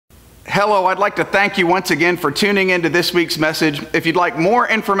Hello, I'd like to thank you once again for tuning into this week's message. If you'd like more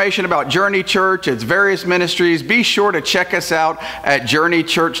information about Journey Church, its various ministries, be sure to check us out at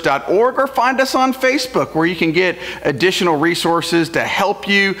journeychurch.org or find us on Facebook, where you can get additional resources to help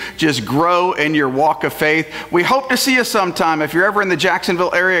you just grow in your walk of faith. We hope to see you sometime. If you're ever in the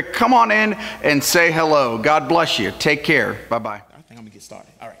Jacksonville area, come on in and say hello. God bless you. Take care. Bye-bye. I think I'm going to get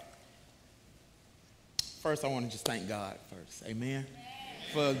started. All right. First, I want to just thank God first. Amen.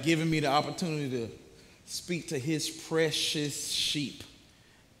 For giving me the opportunity to speak to his precious sheep.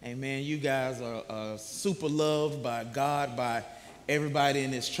 Amen. You guys are super loved by God, by everybody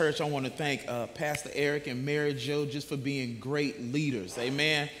in this church. I want to thank Pastor Eric and Mary Jo just for being great leaders.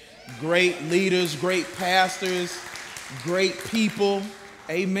 Amen. Great leaders, great pastors, great people.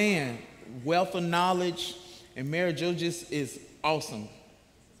 Amen. Wealth of knowledge. And Mary Jo just is awesome.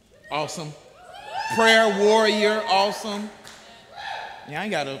 Awesome. Prayer warrior, awesome. Yeah, I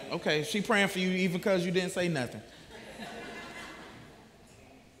ain't got to, okay, she praying for you even because you didn't say nothing.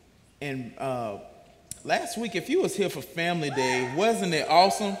 And last week, if you was here for Family Day, wasn't it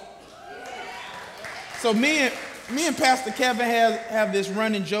awesome? So me and Pastor Kevin have this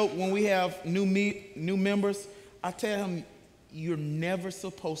running joke when we have new members. I tell him, you're never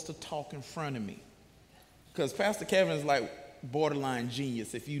supposed to talk in front of me. Because Pastor Kevin is like borderline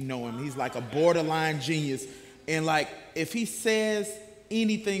genius, if you know him. He's like a borderline genius. And like, if he says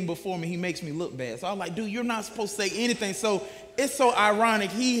anything before me, he makes me look bad. So I'm like, dude, you're not supposed to say anything. So it's so ironic.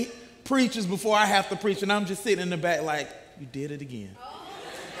 He preaches before I have to preach, and I'm just sitting in the back like, you did it again.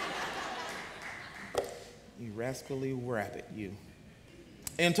 You rascally rabbit, you.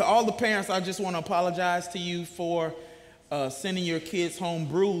 And to all the parents, I just want to apologize to you for sending your kids home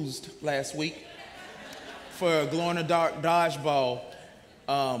bruised last week for a glow-in-the-dark dodgeball.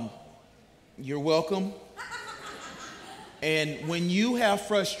 You're welcome. And when you have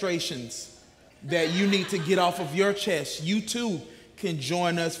frustrations that you need to get off of your chest, you too can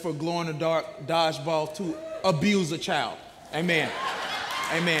join us for glow-in-the-dark dodgeball to abuse a child. Amen.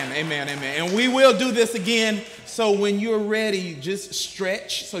 Amen, amen, amen. And we will do this again. So when you're ready, just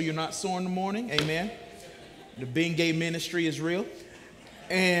stretch so you're not sore in the morning. Amen. The Bengay ministry is real.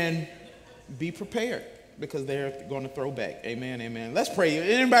 And be prepared because they're going to throw back. Amen, amen. Let's pray.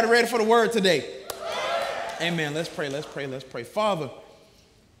 Anybody ready for the word today? Amen. Let's pray, let's pray, let's pray. Father,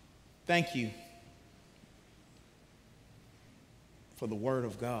 thank you for the word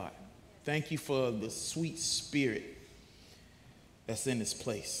of God. Thank you for the sweet spirit that's in this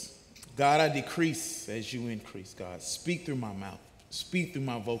place. God, I decrease as you increase, God. Speak through my mouth. Speak through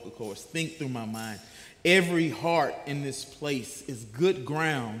my vocal cords. Think through my mind. Every heart in this place is good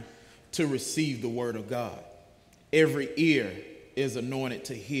ground to receive the word of God. Every ear is anointed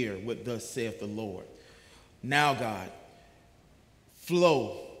to hear what thus saith the Lord. Now, God,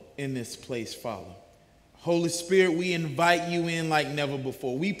 flow in this place, Father. Holy Spirit, we invite you in like never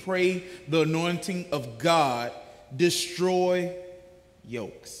before. We pray the anointing of God destroy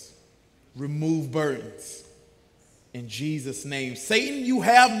yokes, remove burdens. In Jesus' name. Satan, you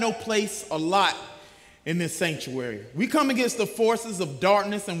have no place or lot in this sanctuary. We come against the forces of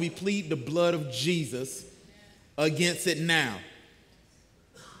darkness and we plead the blood of Jesus against it now.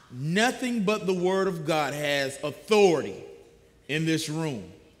 Nothing but the word of God has authority in this room.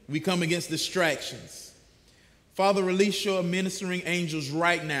 We come against distractions. Father, release your ministering angels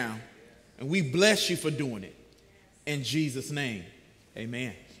right now, and we bless you for doing it. In Jesus' name,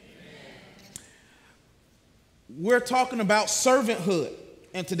 amen. We're talking about servanthood,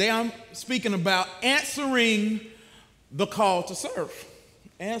 and today I'm speaking about answering the call to serve.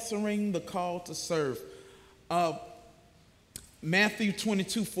 Answering the call to serve. Matthew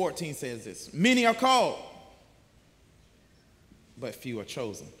 22:14 says this. Many are called, but few are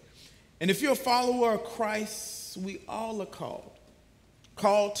chosen. And if you're a follower of Christ, we all are called.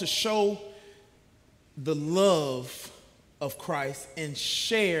 Called to show the love of Christ and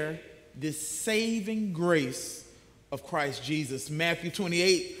share this saving grace of Christ Jesus. Matthew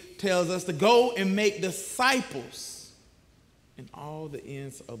 28 tells us to go and make disciples in all the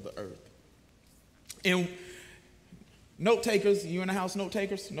ends of the earth. And note takers, you in the house, note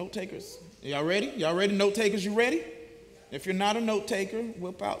takers? Note takers. Y'all ready? Y'all ready? Note takers, you ready? If you're not a note taker,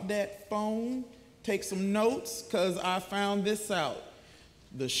 whip out that phone, take some notes, because I found this out.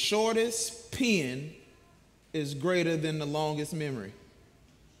 The shortest pen is greater than the longest memory.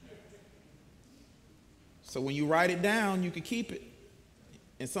 So when you write it down, you can keep it.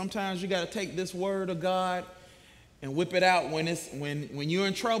 And sometimes you got to take this word of God and whip it out when you're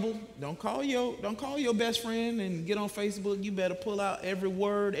in trouble. Don't call your best friend and get on Facebook. You better pull out every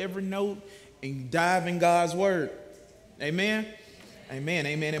word, every note, and dive in God's word. Amen. Amen,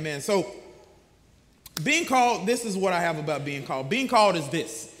 amen, amen. So being called, this is what I have about being called. Being called is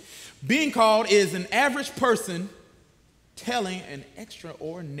this. Being called is an average person telling an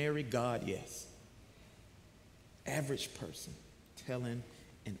extraordinary God yes. Average person telling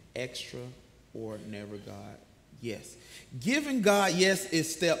an extraordinary God yes. Giving God yes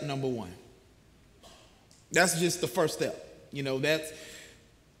is step number one. That's just the first step. You know, that's,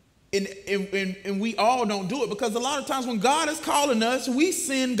 and we all don't do it because a lot of times when God is calling us, we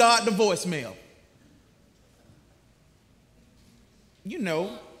send God the voicemail. You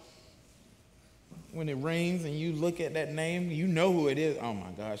know, when it rings and you look at that name, you know who it is. Oh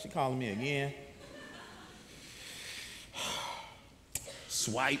my gosh, she calling me again.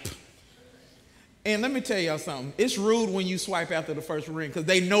 Swipe. And let me tell y'all something. It's rude when you swipe after the first ring because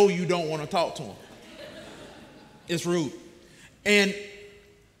they know you don't want to talk to them. It's rude. And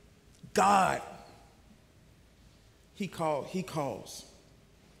God, he calls.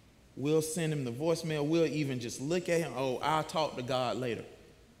 We'll send him the voicemail. We'll even just look at him. Oh, I'll talk to God later.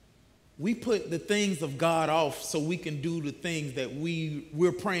 We put the things of God off so we can do the things that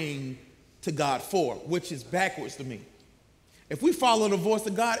we're praying to God for, which is backwards to me. If we follow the voice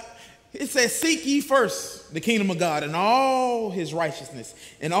of God, it says, seek ye first the kingdom of God and all his righteousness,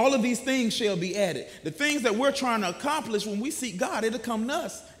 and all of these things shall be added. The things that we're trying to accomplish when we seek God, it'll come to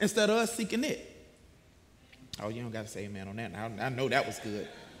us instead of us seeking it. Oh, you don't got to say amen on that. I know that was good.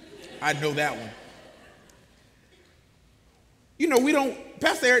 I know that one. You know,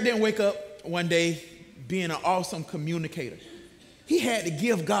 Pastor Eric didn't wake up one day being an awesome communicator. He had to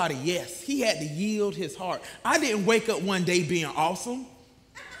give God a yes. He had to yield his heart. I didn't wake up one day being awesome.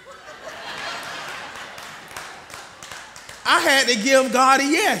 I had to give God a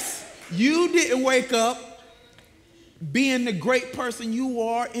yes. You didn't wake up being the great person you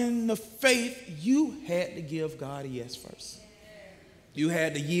are in the faith. You had to give God a yes first. You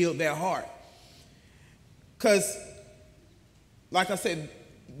had to yield that heart. Because, like I said,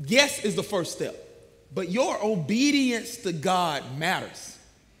 yes is the first step. But your obedience to God matters.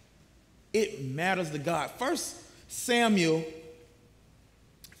 It matters to God. 1 Samuel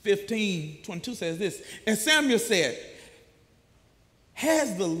 15:22 says this. And Samuel said,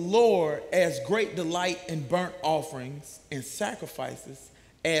 has the Lord as great delight in burnt offerings and sacrifices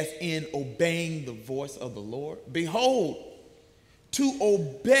as in obeying the voice of the Lord? Behold, to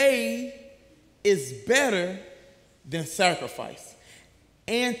obey is better than sacrifice,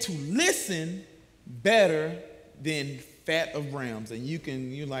 and to listen better than fat of rams. And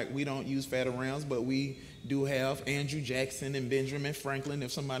you're like, we don't use fat of rams, but we do have Andrew Jackson and Benjamin Franklin.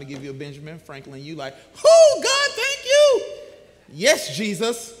 If somebody give you a Benjamin Franklin, you like, oh, God, thank you. Yes,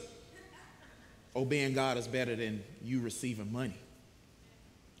 Jesus. Obeying God is better than you receiving money.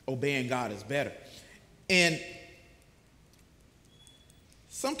 Obeying God is better. And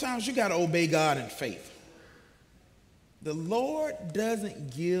sometimes you got to obey God in faith. The Lord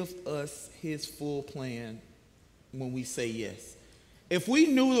doesn't give us his full plan when we say yes. If we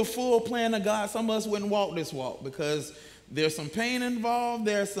knew the full plan of God, some of us wouldn't walk this walk because there's some pain involved.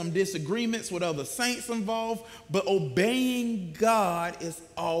 There's some disagreements with other saints involved. But obeying God is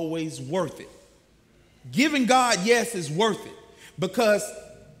always worth it. Giving God yes is worth it because,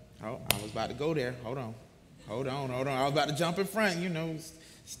 oh, I was about to go there. Hold on. I was about to jump in front. You know,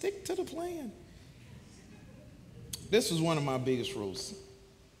 stick to the plan. This was one of my biggest rules.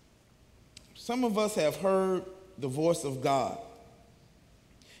 Some of us have heard the voice of God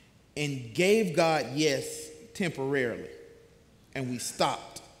and gave God yes temporarily, and we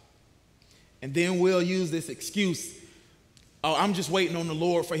stopped. And then we'll use this excuse, oh, I'm just waiting on the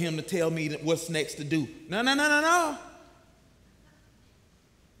Lord for him to tell me what's next to do. No.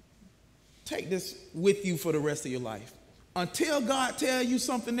 Take this with you for the rest of your life. Until God tells you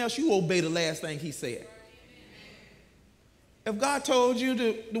something else, you obey the last thing he said. If God told you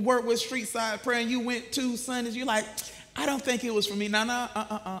to work with street side prayer and you went 2 Sundays, you're like, I don't think it was for me.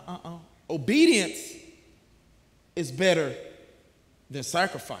 No. Obedience is better than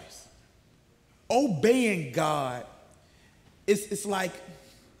sacrifice. Obeying God it's like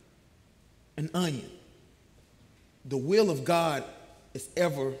an onion. The will of God is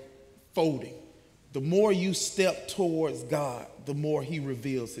ever folding. The more you step towards God, the more he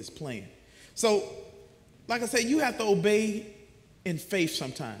reveals his plan. So, like I said, you have to obey in faith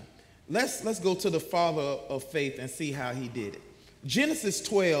sometime. Let's go to the father of faith and see how he did it. Genesis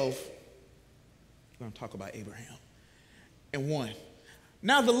 12, we're going to talk about Abraham, and 1.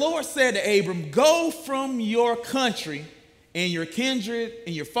 Now the Lord said to Abram, go from your country and your kindred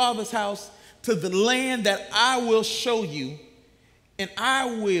and your father's house to the land that I will show you, and I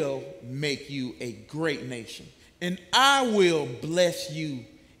will make you a great nation, and I will bless you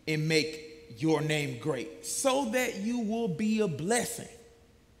and make your name great, so that you will be a blessing.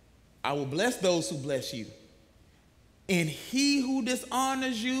 I will bless those who bless you, and he who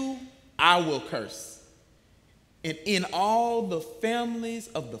dishonors you, I will curse. And in all the families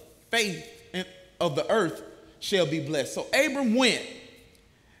of the faith and of the earth shall be blessed. So Abram went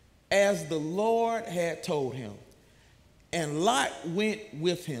as the Lord had told him, and Lot went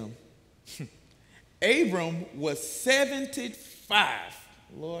with him. Abram was 75,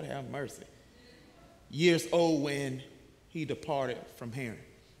 Lord have mercy, years old when he departed from Haran.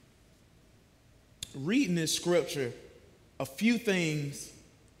 Reading this scripture, a few things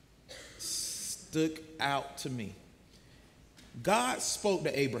stuck out to me. God spoke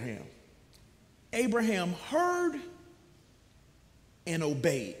to Abraham. Abraham heard and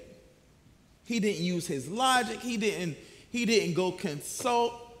obeyed. He didn't use his logic. He didn't go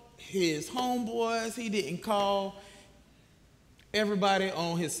consult his homeboys. He didn't call everybody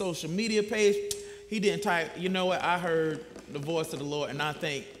on his social media page. He didn't type, you know what, I heard the voice of the Lord and I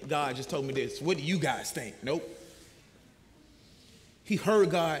think God just told me this. What do you guys think? Nope. He heard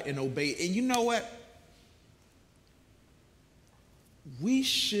God and obeyed. And you know what? We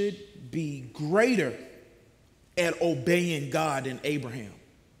should be greater at obeying God than Abraham.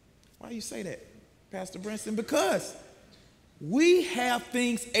 Why do you say that, Pastor Brinson? Because we have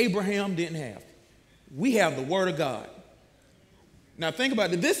things Abraham didn't have. We have the Word of God. Now think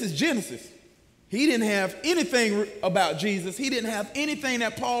about it. This is Genesis. He didn't have anything about Jesus. He didn't have anything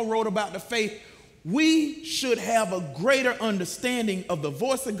that Paul wrote about the faith. We should have a greater understanding of the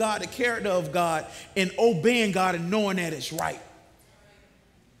voice of God, the character of God, and obeying God and knowing that it's right.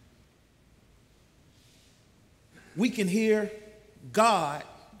 We can hear God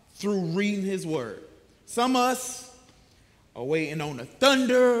through reading his word. Some of us are waiting on the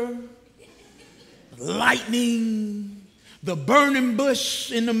thunder, lightning, the burning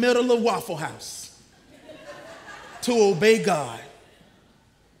bush in the middle of Waffle House to obey God.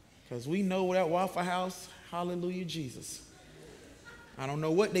 Because we know that Waffle House, hallelujah, Jesus. I don't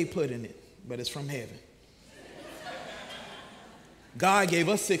know what they put in it, but it's from heaven. God gave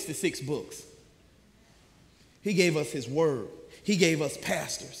us 66 books. He gave us his word. He gave us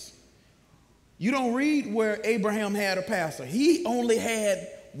pastors. You don't read where Abraham had a pastor. He only had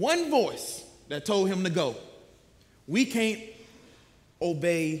one voice that told him to go. We can't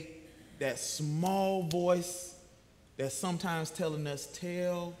obey that small voice that's sometimes telling us,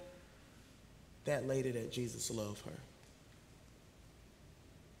 tell that lady that Jesus loved her.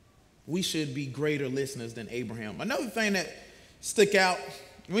 We should be greater listeners than Abraham. Another thing that stuck out,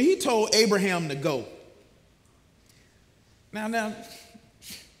 when he told Abraham to go. Now,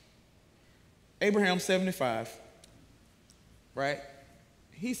 Abraham's 75, right?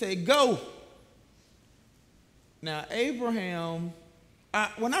 He said, go. Now, Abraham,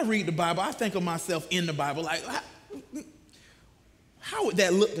 when I read the Bible, I think of myself in the Bible. Like, how would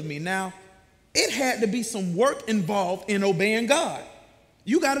that look to me? Now, it had to be some work involved in obeying God.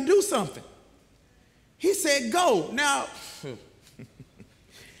 You got to do something. He said, go. Now,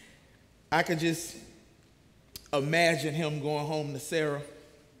 I could just imagine him going home to Sarah.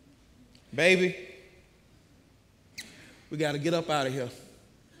 Baby, we got to get up out of here.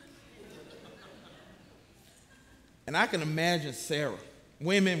 And I can imagine Sarah.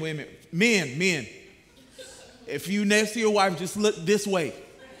 Women, men. If you next to your wife, just look this way.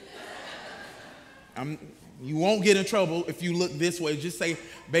 You won't get in trouble if you look this way. Just say,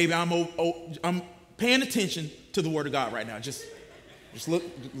 baby, I'm paying attention to the word of God right now. Just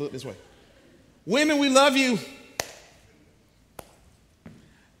look this way. Women, we love you.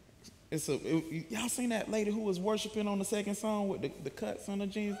 Y'all seen that lady who was worshiping on the second song with the cuts on her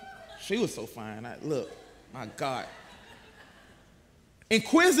jeans? She was so fine. Look, my God.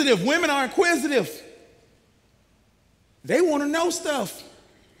 Inquisitive. Women are inquisitive. They want to know stuff.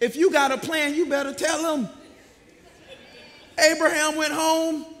 If you got a plan, you better tell them. Abraham went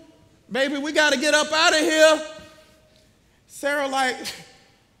home. Baby, we got to get up out of here. Sarah like,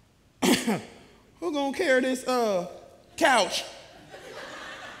 who gonna carry this couch?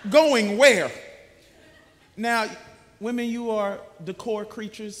 Going where? Now, women, you are decor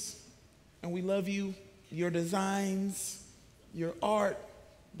creatures, and we love you. Your designs, your art,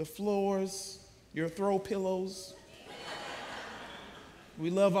 the floors, your throw pillows.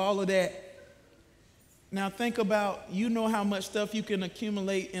 We love all of that. Now think about, you know how much stuff you can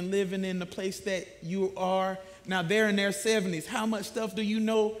accumulate in living in the place that you are. Now they're in their 70s. How much stuff do you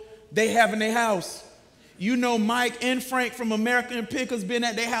know they have in their house? You know Mike and Frank from American Pickers been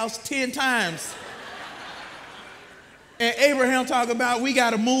at their house 10 times. And Abraham talking about, we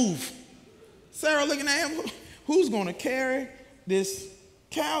got to move. Sarah looking at him, Who's going to carry this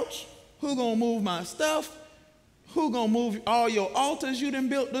couch? Who's going to move my stuff? Who's going to move all your altars you done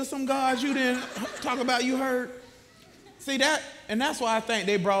built to some gods you didn't talk about you heard? See that? And that's why I think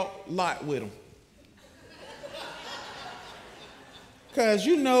they brought Lot with them. Because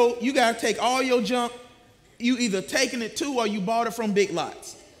you know you got to take all your junk. You either taking it to or you bought it from big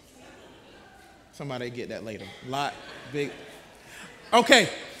lots. Somebody get that later. Lot, big. Okay.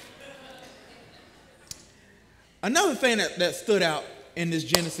 Another thing that stood out in this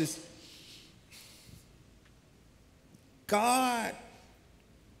Genesis, God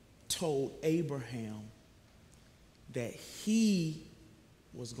told Abraham that he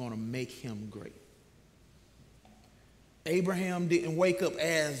was going to make him great. Abraham didn't wake up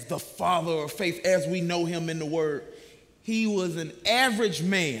as the father of faith as we know him in the word. He was an average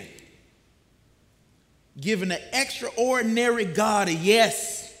man, giving an extraordinary God a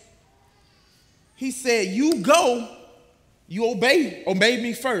yes. He said, you go, you obey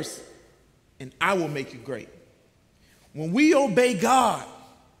me first, and I will make you great. When we obey God,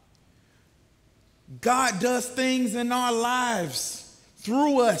 God does things in our lives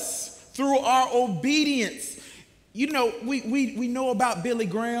through us, through our obedience. You know, we know about Billy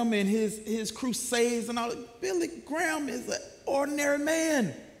Graham and his crusades and all. Billy Graham is an ordinary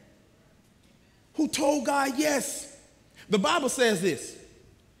man who told God yes. The Bible says this: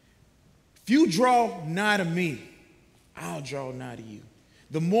 if you draw nigh to me, I'll draw nigh to you.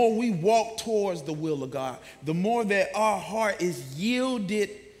 The more we walk towards the will of God, the more that our heart is yielded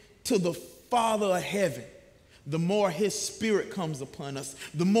to the Father of heaven, the more his spirit comes upon us,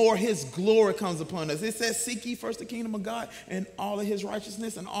 the more his glory comes upon us. It says, seek ye first the kingdom of God and all of his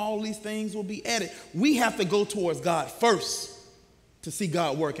righteousness, and all these things will be added. We have to go towards God first to see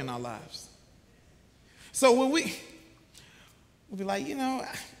God work in our lives. So when we'll be like, you know,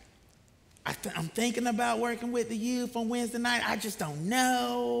 I'm thinking about working with the youth on Wednesday night. I just don't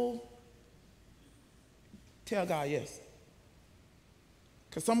know. Tell God yes.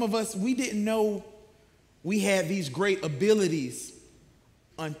 Because some of us, we didn't know we had these great abilities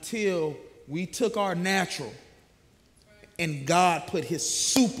until we took our natural and God put his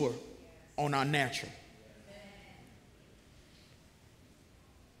super on our natural.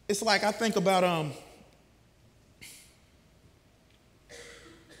 It's like I think about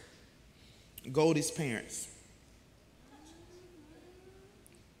Goldie's parents.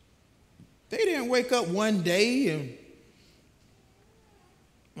 They didn't wake up one day and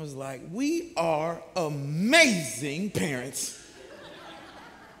was like, we are amazing parents.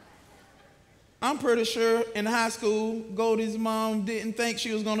 I'm pretty sure in high school, Goldie's mom didn't think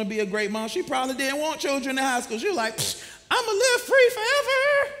she was going to be a great mom. She probably didn't want children in high school. She was like, I'm going to live free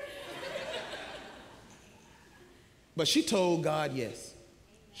forever. But she told God yes.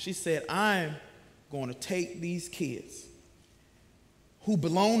 She said, I'm going to take these kids who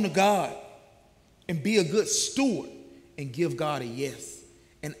belong to God and be a good steward and give God a yes.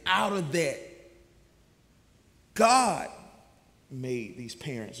 And out of that, God made these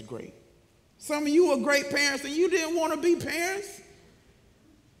parents great. Some of you are great parents and you didn't want to be parents.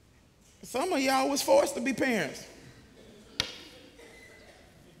 Some of y'all was forced to be parents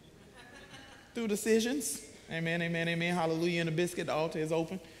through decisions. Amen, amen, amen. Hallelujah in the biscuit. The altar is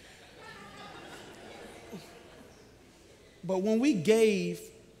open. But when we gave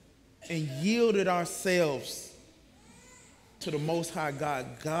and yielded ourselves to the Most High God,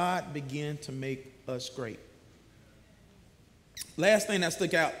 God began to make us great. Last thing that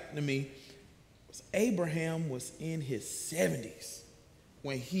stuck out to me was Abraham was in his 70s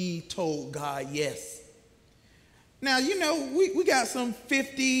when he told God yes. Now, you know, we got some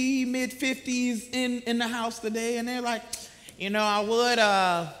mid-50s in the house today, and they're like, you know, I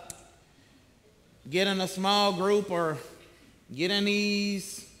would get in a small group or get in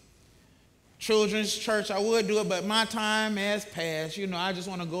these children's church. I would do it, but my time has passed. You know, I just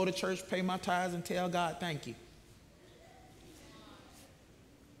want to go to church, pay my tithes, and tell God thank you.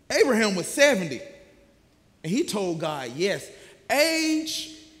 Abraham was 70, and he told God yes.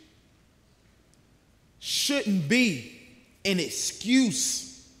 Age shouldn't be an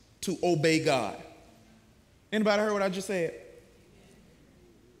excuse to obey God. Anybody heard what I just said?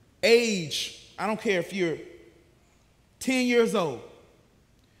 Age, I don't care if you're 10 years old.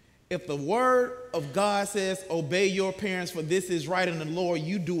 If the word of God says, obey your parents, for this is right in the Lord,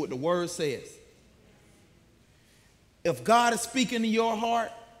 you do what the word says. If God is speaking to your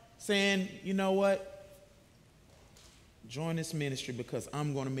heart, saying, you know what? Join this ministry because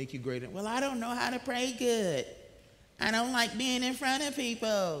I'm going to make you greater. Well, I don't know how to pray good. I don't like being in front of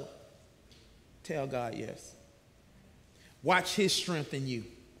people. Tell God yes. Watch his strength in you.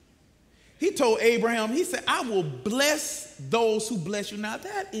 He told Abraham, he said, I will bless those who bless you. Now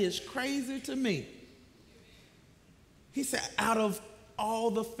that is crazy to me. He said, out of all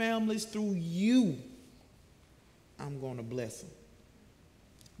the families through you, I'm going to bless them.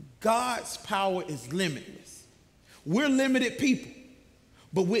 God's power is limitless. We're limited people,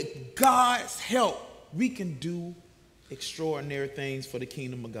 but with God's help, we can do extraordinary things for the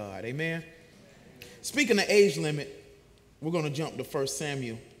kingdom of God. Amen? Speaking of age limit, we're going to jump to 1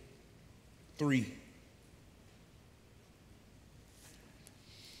 Samuel 3.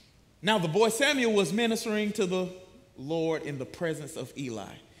 Now the boy Samuel was ministering to the Lord in the presence of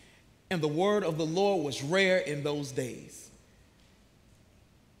Eli, and the word of the Lord was rare in those days.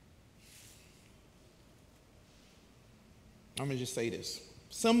 I'm going to just say this.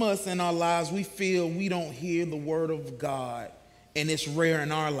 Some of us in our lives, we feel we don't hear the word of God, and it's rare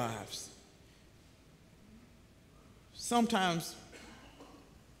in our lives. Sometimes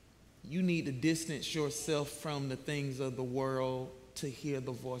you need to distance yourself from the things of the world to hear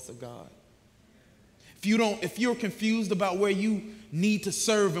the voice of God. If you're confused about where you need to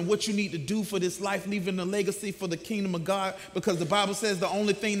serve and what you need to do for this life, leaving a legacy for the kingdom of God, because the Bible says the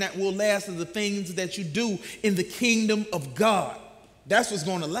only thing that will last is the things that you do in the kingdom of God. That's what's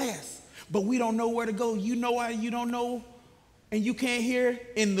going to last. But we don't know where to go. You know why you don't know and you can't hear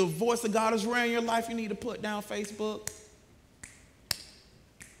and the voice of God is rare in your life? You need to put down Facebook,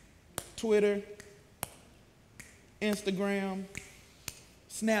 Twitter, Instagram,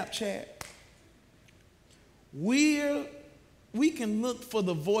 Snapchat. We can look for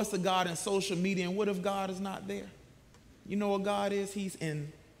the voice of God in social media, and what if God is not there? You know what God is? He's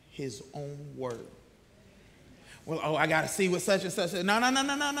in his own word. Well, I got to see what such and such is.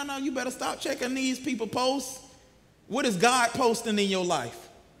 No. You better stop checking these people posts. What is God posting in your life?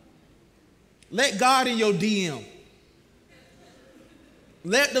 Let God in your DM.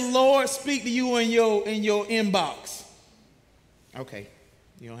 Let the Lord speak to you in your inbox. Okay.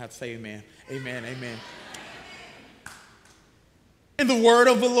 You don't have to say amen. Amen, amen. And the word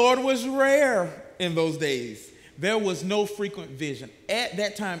of the Lord was rare in those days. There was no frequent vision. At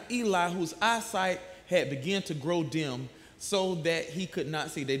that time, Eli, whose eyesight had begun to grow dim so that he could not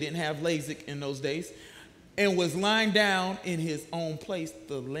see. They didn't have LASIK in those days. And was lying down in his own place.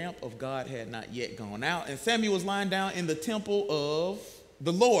 The lamp of God had not yet gone out. And Samuel was lying down in the temple of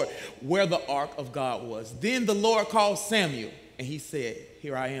the Lord, where the ark of God was. Then the Lord called Samuel, and he said,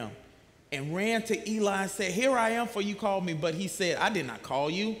 here I am. And ran to Eli and said, here I am, for you called me. But he said, I did not call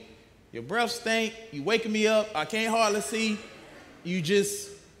you. Your breath stink. You waking me up. I can't hardly see. You just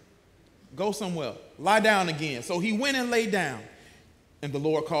go somewhere. Lie down again. So he went and lay down. And the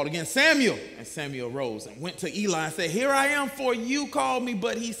Lord called again, Samuel. And Samuel rose and went to Eli and said, here I am, for you called me.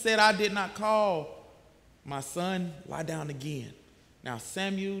 But he said, I did not call. My son, lie down again. Now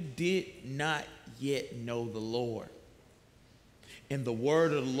Samuel did not yet know the Lord, and the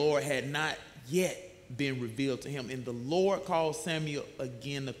word of the Lord had not yet been revealed to him. And the Lord called Samuel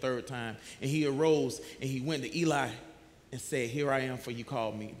again the third time. And he arose and he went to Eli and said, here I am, for you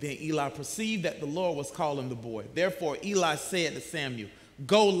called me. Then Eli perceived that the Lord was calling the boy. Therefore Eli said to Samuel,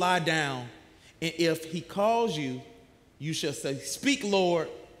 go lie down. And if he calls you, you shall say, speak, Lord,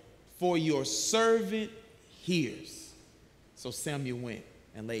 for your servant hears. So Samuel went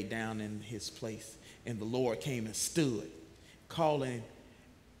and lay down in his place. And the Lord came and stood, calling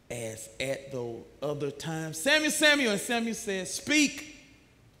as at the other time, Samuel, Samuel. And Samuel said, speak,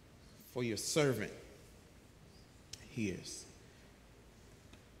 for your servant hears.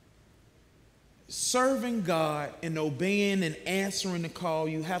 Serving God and obeying and answering the call,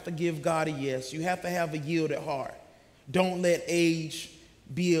 you have to give God a yes. You have to have a yielded heart. Don't let age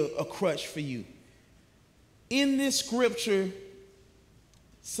be a crutch for you. In this scripture,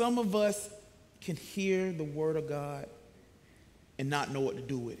 some of us can hear the word of God and not know what to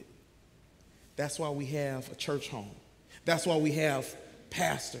do with it. That's why we have a church home. That's why we have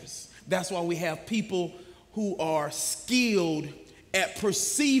pastors. That's why we have people who are skilled at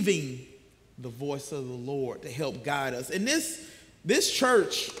perceiving the voice of the Lord to help guide us. And this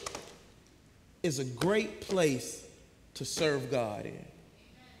church is a great place to serve God in.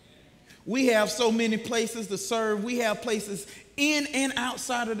 We have so many places to serve. We have places in and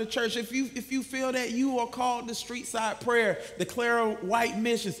outside of the church. If you feel that you are called to street side prayer, declare white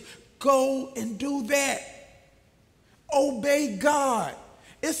missions, go and do that. Obey God.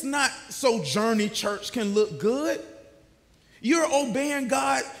 It's not so Journey Church can look good. You're obeying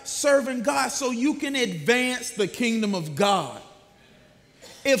God, serving God so you can advance the kingdom of God.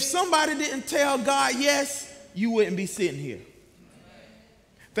 If somebody didn't tell God yes, you wouldn't be sitting here.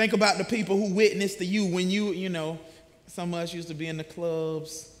 Think about the people who witnessed to you when you know, some of us used to be in the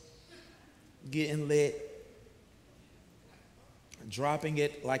clubs, getting lit, dropping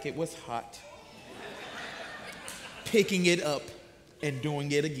it like it was hot, picking it up, and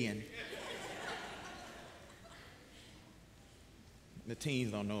doing it again. The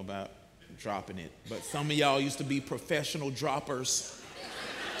teens don't know about dropping it, but some of y'all used to be professional droppers.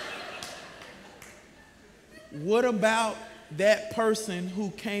 What about that person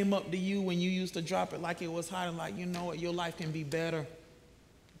who came up to you when you used to drop it like it was hot and like, you know what, your life can be better.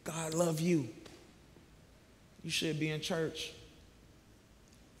 God love you. You should be in church.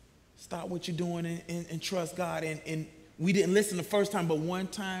 Stop what you're doing and trust God. And we didn't listen the first time, but one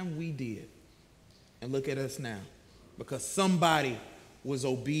time we did. And look at us now. Because somebody was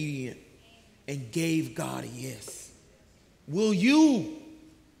obedient and gave God a yes. Will you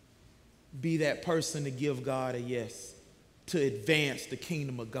be that person to give God a yes, to advance the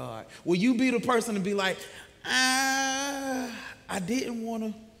kingdom of God? Will you be the person to be like, I didn't want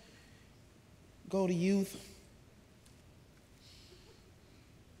to go to youth,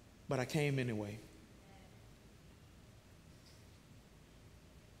 but I came anyway?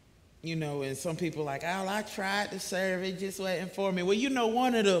 You know, and some people like, oh, I tried to serve, it just wasn't for me. Well, you know,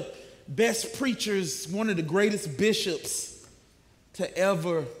 one of the best preachers, one of the greatest bishops to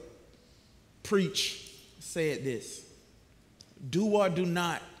ever preach said this: do or do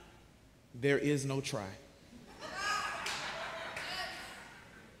not, there is no try.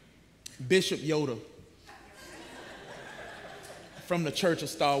 Bishop Yoda from the Church of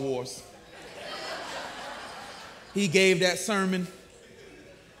Star Wars. He gave that sermon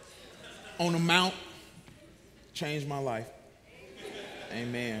on the mount, changed my life.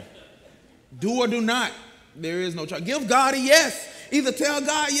 Amen. Do or do not, there is no try. Give God a yes. Either tell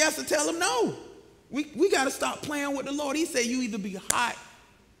God yes or tell him no. We got to stop playing with the Lord. He said you either be hot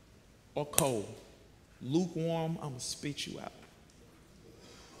or cold. Lukewarm, I'm going to spit you out.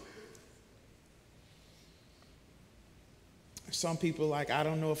 Some people like, I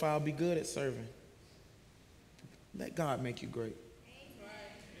don't know if I'll be good at serving. Let God make you great.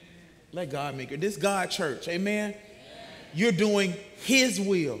 Let God make you. This God church, amen? You're doing his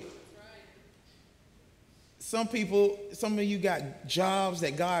will. Some people, some of you got jobs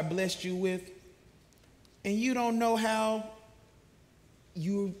that God blessed you with, and you don't know how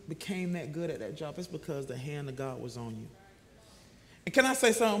you became that good at that job. It's because the hand of God was on you. And can I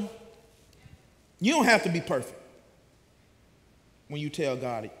say something? You don't have to be perfect when you tell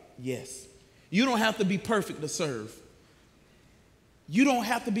God yes. You don't have to be perfect to serve. You don't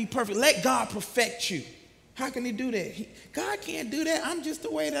have to be perfect. Let God perfect you. How can he do that? God can't do that. I'm just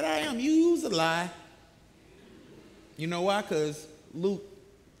the way that I am. You use a lie. You know why? Because Luke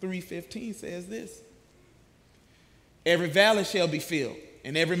 3:15 says this: every valley shall be filled,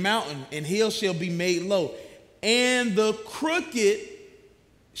 and every mountain and hill shall be made low, and the crooked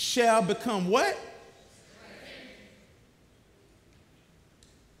shall become what?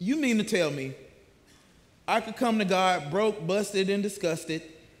 You mean to tell me I could come to God broke, busted, and disgusted,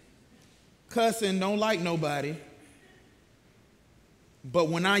 cussing, don't like nobody, but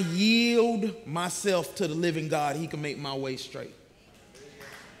when I yield myself to the living God, he can make my way straight?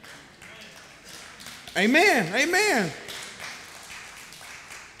 Amen. Amen.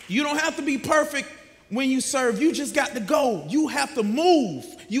 You don't have to be perfect when you serve. You just got to go. You have to move.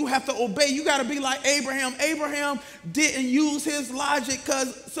 You have to obey. You got to be like Abraham. Abraham didn't use his logic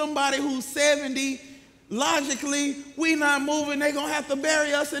because somebody who's 70, logically, we not moving. They're going to have to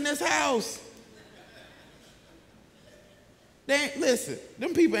bury us in this house. Listen,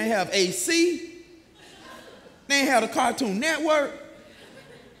 them people ain't have AC. They ain't have a Cartoon Network.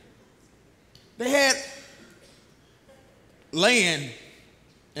 They had land,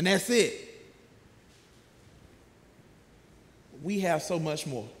 and that's it. We have so much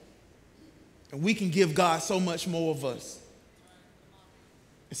more. And we can give God so much more of us.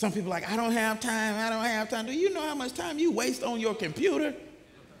 And some people are like, I don't have time. Do you know how much time you waste on your computer?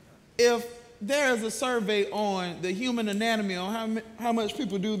 If there is a survey on the human anatomy on how much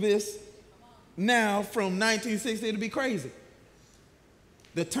people do this now from 1960, it'd be crazy.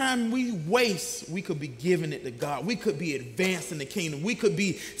 The time we waste, we could be giving it to God. We could be advancing the kingdom. We could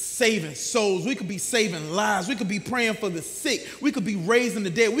be saving souls. We could be saving lives. We could be praying for the sick. We could be raising the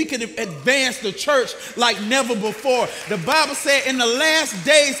dead. We could advance the church like never before. The Bible said, in the last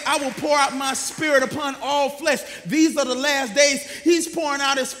days, I will pour out my spirit upon all flesh. These are the last days. He's pouring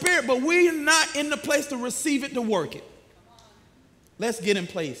out his spirit, but we're not in the place to receive it, to work it. Let's get in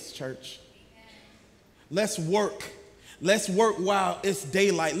place, church. Let's work. Let's work while it's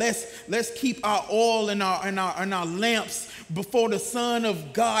daylight. Let's keep our oil and our lamps before the Son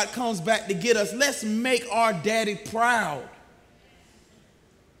of God comes back to get us. Let's make our daddy proud.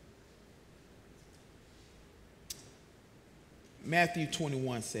 Matthew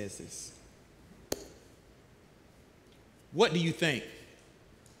 21 says this. What do you think?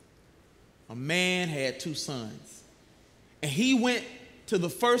 A man had 2 sons. And he went to the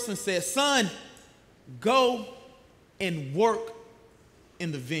first and said, son, go and work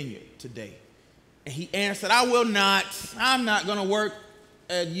in the vineyard today. And he answered, I will not. I'm not going to work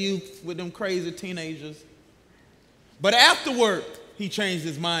at youth with them crazy teenagers. But afterward, he changed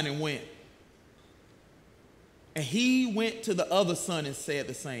his mind and went. And he went to the other son and said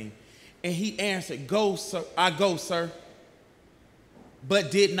the same. And he answered, go, sir. I go, sir.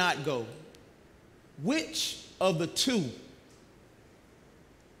 But did not go. Which of the 2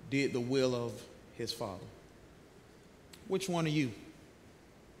 did the will of his father? Which one of you?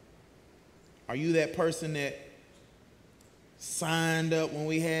 Are you that person that signed up when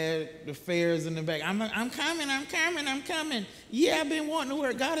we had the fairs in the back? I'm coming. Yeah, I've been wanting to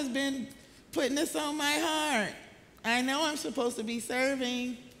work. God has been putting this on my heart. I know I'm supposed to be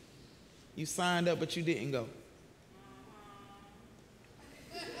serving. You signed up, but you didn't go.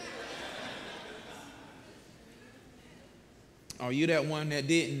 Are you that one that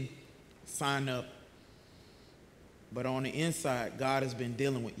didn't sign up, but on the inside, God has been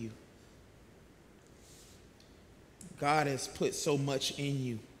dealing with you? God has put so much in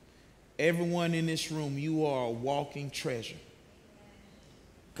you. Everyone in this room, you are a walking treasure.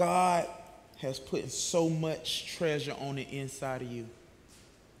 God has put so much treasure on the inside of you.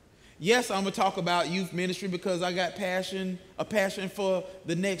 Yes, I'm going to talk about youth ministry because I got a passion for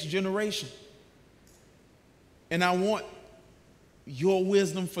the next generation. And I want your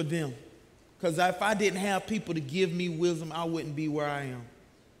wisdom for them. Because if I didn't have people to give me wisdom, I wouldn't be where I am.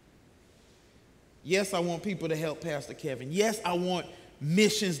 Yes, I want people to help Pastor Kevin. Yes, I want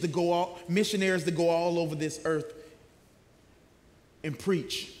missionaries to go all over this earth and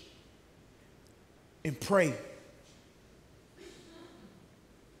preach and pray.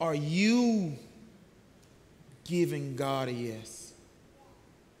 Are you giving God a yes?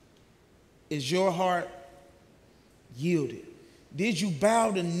 Is your heart yielded? Did you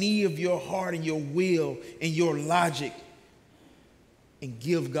bow the knee of your heart and your will and your logic and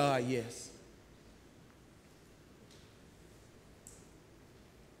give God yes?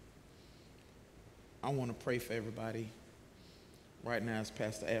 I want to pray for everybody right now as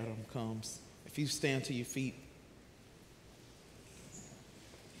Pastor Adam comes. If you stand to your feet.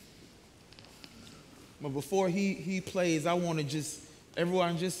 But before he plays, I want to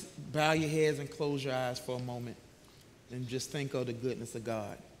everyone just bow your heads and close your eyes for a moment and just think of the goodness of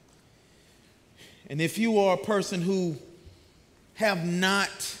God. And if you are a person who have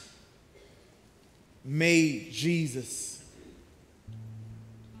not made Jesus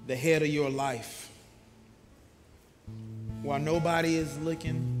the head of your life, while nobody is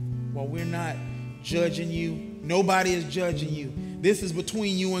looking, while we're not judging you, nobody is judging you. This is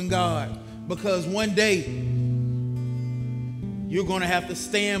between you and God. Because one day, you're going to have to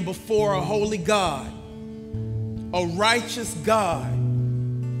stand before a holy God, a righteous God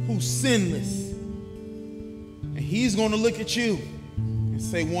who's sinless. And he's going to look at you and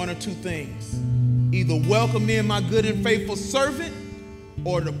say one or two things. Either welcome me, my good and faithful servant,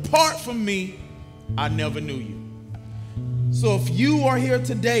 or depart from me, I never knew you. So if you are here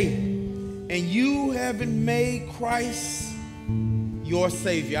today and you haven't made Christ your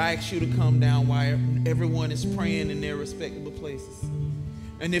Savior, I ask you to come down while everyone is praying in their respectable places.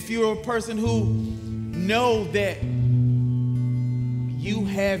 And if you're a person who know that you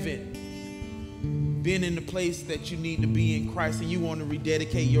haven't been in the place that you need to be in Christ and you want to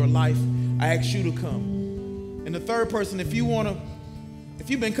rededicate your life, I ask you to come. And the third person, if you've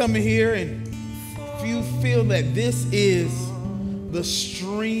been coming here and if you feel that this is the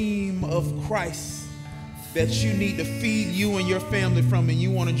stream of Christ that you need to feed you and your family from and you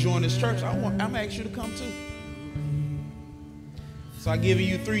want to join this church, I'm going to ask you to come too. So I'm giving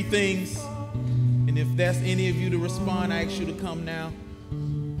you three things. And if that's any of you to respond, I ask you to come now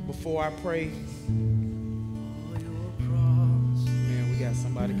before I pray. Man, we got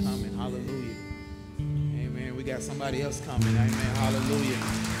somebody coming. Hallelujah. Amen. We got somebody else coming. Amen. Hallelujah.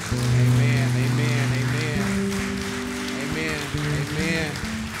 Amen. Amen. Amen. Amen. Amen.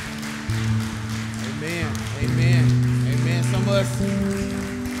 Amen. Amen. Amen. Some of us,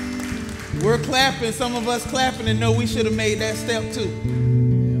 we're clapping. Some of us clapping and know we should have made that step too.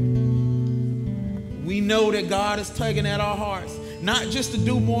 We know that God is tugging at our hearts, not just to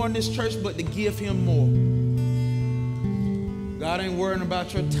do more in this church, but to give him more. God ain't worrying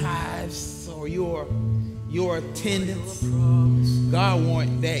about your tithes or your attendance. God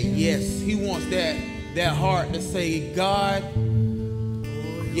wants that yes. He wants that heart to say, God,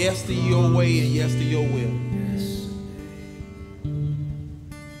 yes to your way and yes to your will.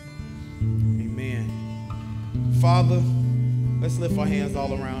 Father, let's lift our hands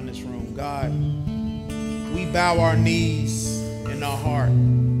all around this room. God, we bow our knees in our heart.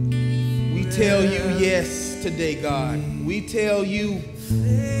 We tell you yes today, God. We tell you,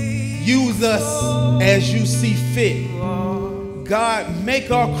 use us as you see fit. God,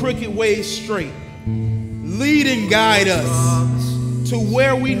 make our crooked ways straight. Lead and guide us to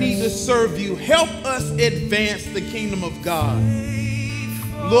where we need to serve you. Help us advance the kingdom of God.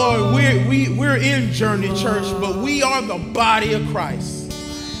 Lord, we're in Journey Church, but we are the body of Christ.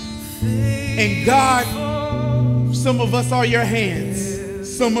 And God, some of us are your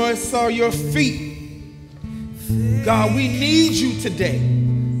hands. Some of us are your feet. God, we need you today.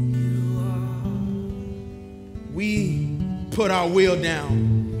 We put our will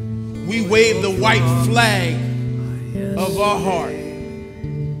down. We wave the white flag of our heart.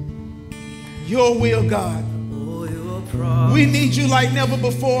 Your will, God. We need you like never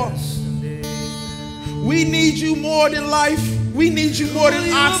before. We need you more than life. We need you more than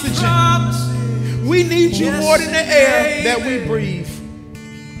oxygen. We need you more than the air that we breathe.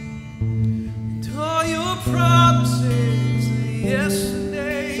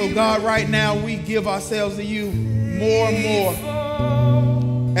 So God, right now we give ourselves to you more and more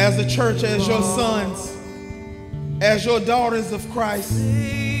as a church, as your sons, as your daughters of Christ. We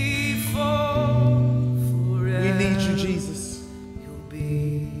need you, Jesus.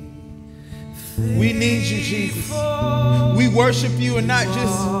 We need you, Jesus. We worship you, and not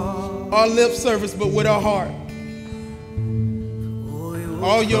just our lip service, but with our heart.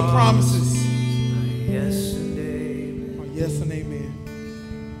 All your promises are yes and amen.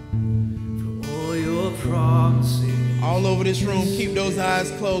 For all your promises. All over this room, keep those eyes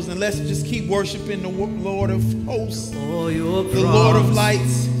closed, and let's just keep worshiping the Lord of hosts, the Lord of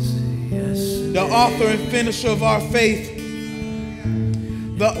lights, the author and finisher of our faith,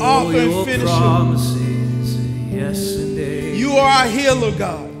 the author and finisher. You are our healer,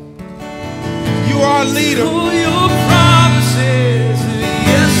 God. You are our leader.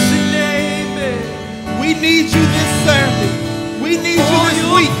 We need you this Saturday. We need you this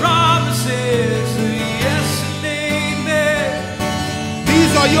week.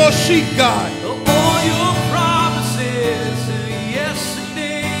 These are your sheep, God. All your promises, yes and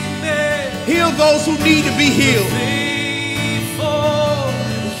amen. Heal those who need to be healed. Faithful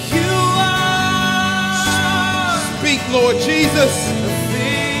you are. Speak, Lord Jesus.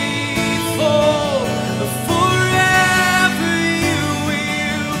 Faithful forever you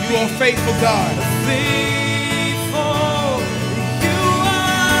will. You are faithful, God. Faithful you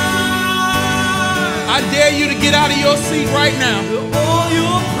are. I dare you to get out of your seat right now All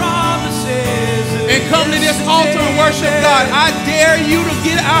your promises and come to this altar and worship God. I dare you to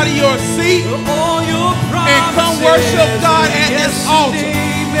get out of your seat and come worship God at this altar.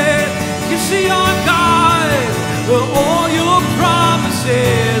 You see our God, all your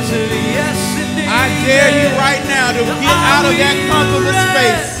promises, yes and amen. I dare you right now to get out of that comfortable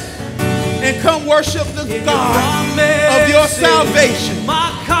space and come worship the God of your salvation.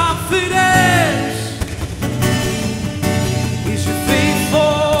 My confidence is your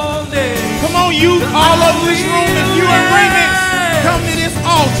faithfulness. Come on, youth all over this room, if you're in agreement, come to this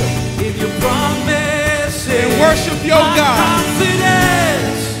altar In your promises and worship your my God.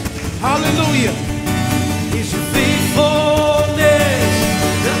 confidence Hallelujah. is your faithfulness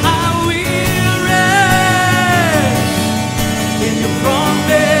that I will rest in your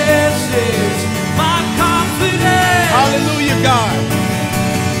promises. My confidence Hallelujah, God.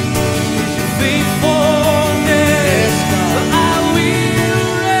 is your faithfulness Yes, God. that I will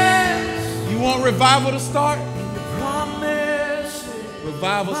rest You want revival to start? in your promises.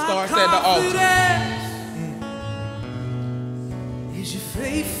 Revival My starts at the altar. confidence is your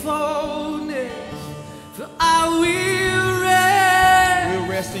faithfulness, for I will rest We'll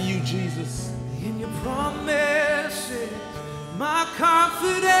rest in you, Jesus. in your promises. My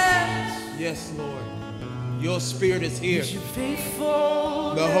confidence Yes, Lord. Your spirit is here. is your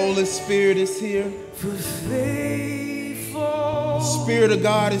faithfulness, The Holy Spirit is here. for faithful The Spirit of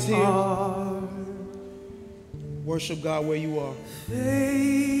God is here. are Worship God where you are.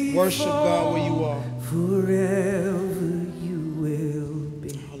 faithful. Worship God where you are. Forever you will be.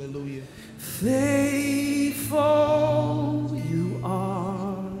 Hallelujah. Faithful you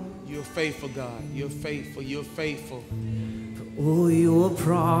are. You're faithful, God. You're faithful. You're faithful. All your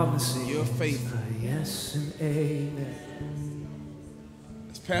promises You're faithful. are yes and amen.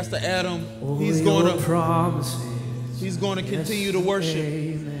 As Pastor Adam, All he's your going to promises. continue to worship.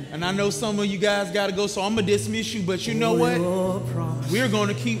 Amen. And I know some of you guys got to go, so I'm going to dismiss you. But you know All what? your promises We're going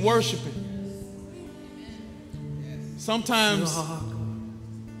to keep worshiping. Sometimes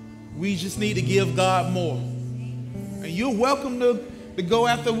we just need to give God more. And you're welcome to go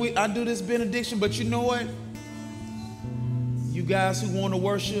after I do this benediction, but you know what? You guys who want to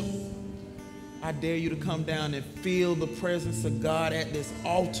worship, I dare you to come down and feel the presence of God at this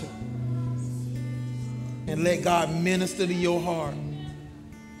altar. And let God minister to your heart.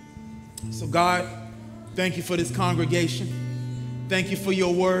 So God, thank you for this congregation. Thank you for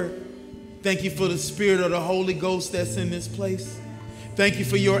your word. Thank you for the spirit of the Holy Ghost that's in this place. Thank you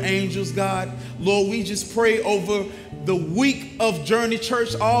for your angels, God. Lord, we just pray over the week of Journey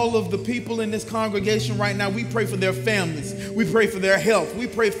Church, all of the people in this congregation right now. We pray for their families. We pray for their health. We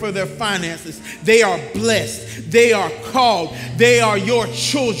pray for their finances. They are blessed. They are called. They are your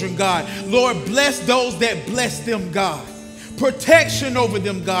children, God. Lord, bless those that bless them, God. Protection over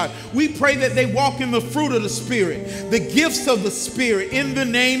them, God. We pray that they walk in the fruit of the Spirit, the gifts of the Spirit, in the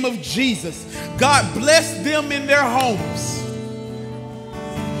name of Jesus. God, bless them in their homes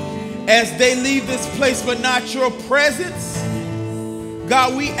as they leave this place, but not your presence.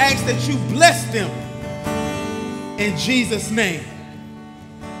 God, we ask that you bless them in Jesus' name.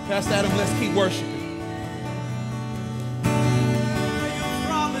 Pastor Adam, let's keep worshiping. Your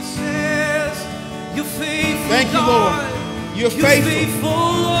promises, your faithful Thank you, God. Lord. You're You're faithful. faithful,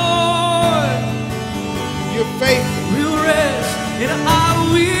 Lord. You're faithful. We'll rest, and I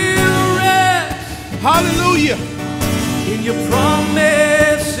will rest Hallelujah. in your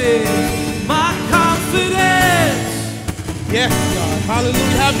promises. My confidence, Yes, God.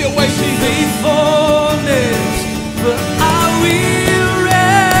 Hallelujah. Have your way, Jesus. faithfulness, but I will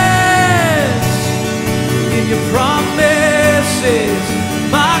rest in your promises.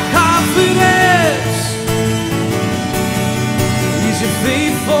 My confidence. Your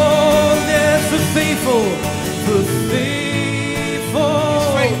faithfulness, for faithful, faithful.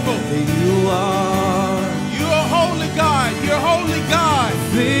 You are. You're a holy God. You're a holy God.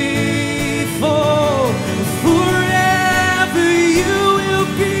 Faithful, forever you will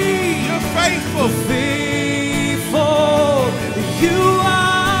be. You're faithful. Faithful, you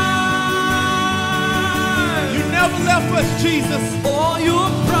are. You never left us, Jesus. All your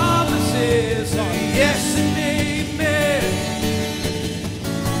promises are yes and amen.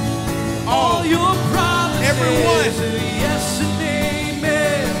 All your promises, Everyone. yes and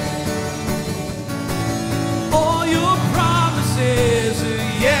amen. All your promises,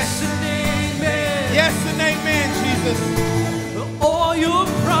 yes and amen. Yes and amen, Jesus. All your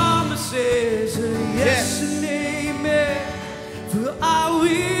promises, yes Yes. and amen. For I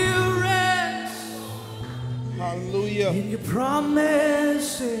will rest Hallelujah. in your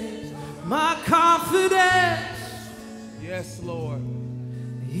promises. My confidence Yes, Lord.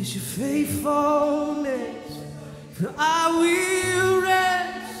 is your faithfulness, for I will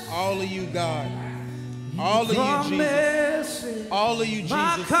rest. All of you, God. All of you, Jesus. Jesus. All of you,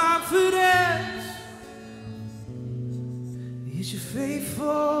 My Jesus. confidence is your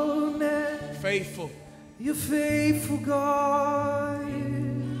faithfulness, Faithful. your faithful God.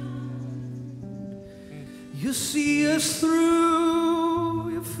 You see us through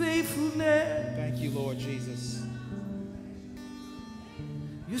your faithfulness. Thank you, Lord Jesus.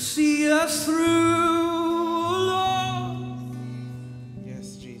 You see us through, Lord.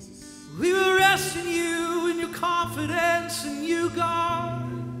 Yes, Jesus. We will rest in you, in your confidence in you, God.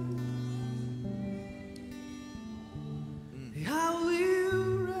 I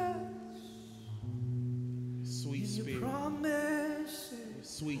will rest Sweet in your Spirit. promises.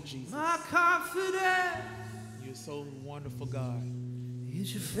 Sweet Jesus. My confidence You're so wonderful, God.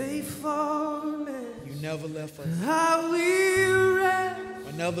 is your faithfulness. You never left us. I will rest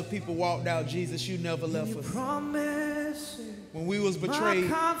When other people walked out, Jesus, you never in left your us. promises. When we was My betrayed,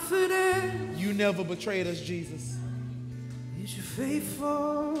 confidence you never betrayed us, Jesus. is your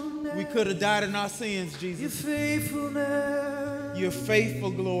faithfulness. We could have died in our sins, Your Jesus. faithfulness. You're faithful,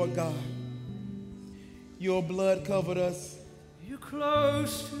 Lord God. Your blood covered us. You're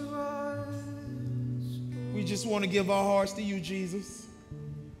close to us. We just want to give our hearts to you, Jesus.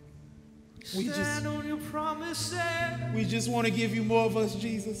 We Stand on your promises. just want to give you more of us,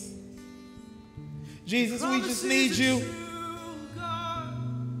 Jesus. Jesus, we just need you. Promises are true, God.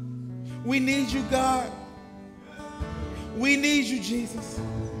 We need you, God. We need you, Jesus.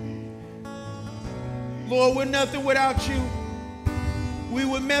 Lord, we're nothing without you. We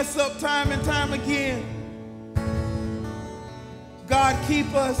would mess up time and time again. God,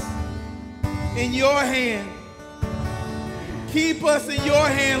 keep us in your hand. Keep us in your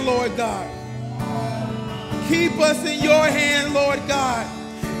hand, Lord God. Keep us in your hand, Lord God.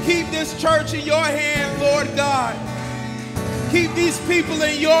 Keep this church in your hand, Lord God. Keep these people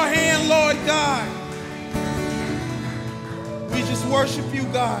in your hand, Lord God. We just worship you,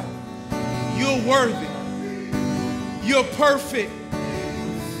 God. You're worthy. You're perfect.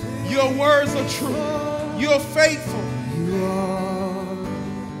 Your words are true. You're faithful. You are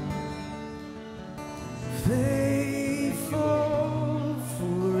faithful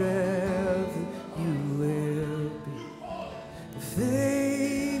forever. You will be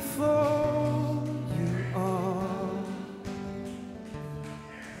faithful. You are.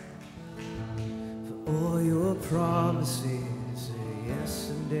 For all your promises are yes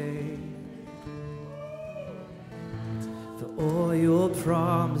and amen. For all your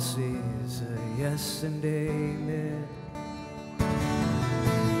promises are yes and amen.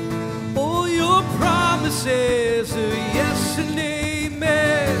 All your promises are yes and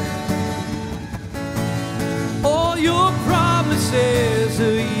amen. All your promises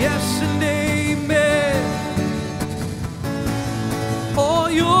are yes and amen. All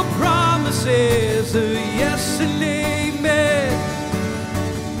your promises are yes and amen.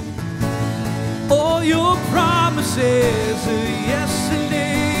 All your promises are yes and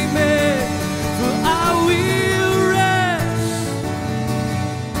amen. For I will rest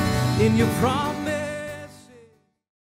in your promise.